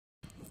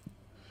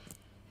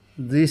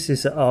This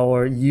is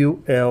our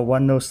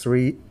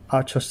UL103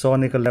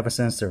 ultrasonic level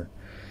sensor,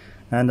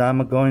 and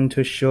I'm going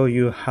to show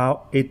you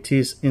how it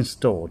is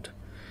installed.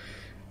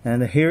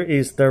 And here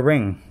is the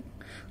ring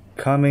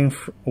coming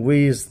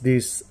with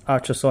this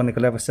ultrasonic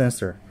level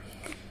sensor.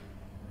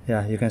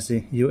 Yeah, you can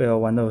see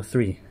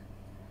UL103.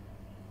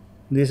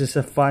 This is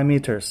a 5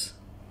 meters.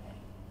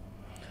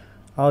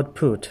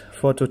 Output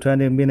 4 to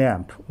 20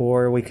 milliamp,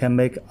 or we can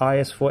make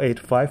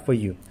IS485 for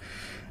you.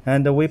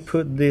 And we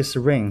put this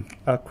ring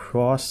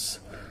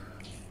across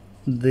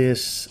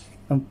this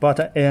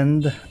bottom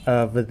end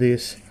of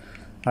this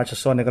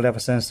ultrasonic level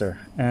sensor,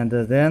 and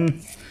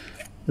then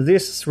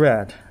this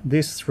thread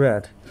is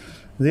M68,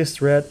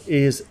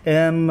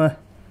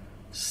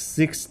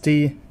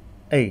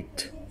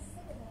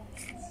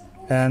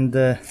 and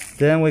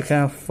then we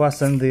can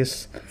fasten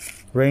this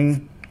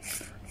ring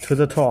to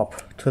the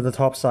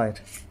top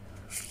side.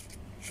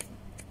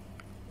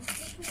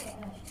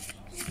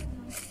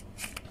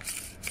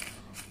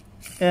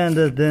 And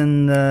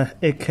then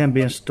it can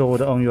be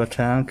installed on your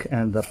tank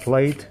and the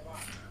plate,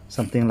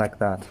 something like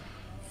that.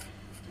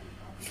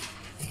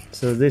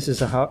 So this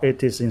is how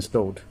it is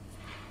installed.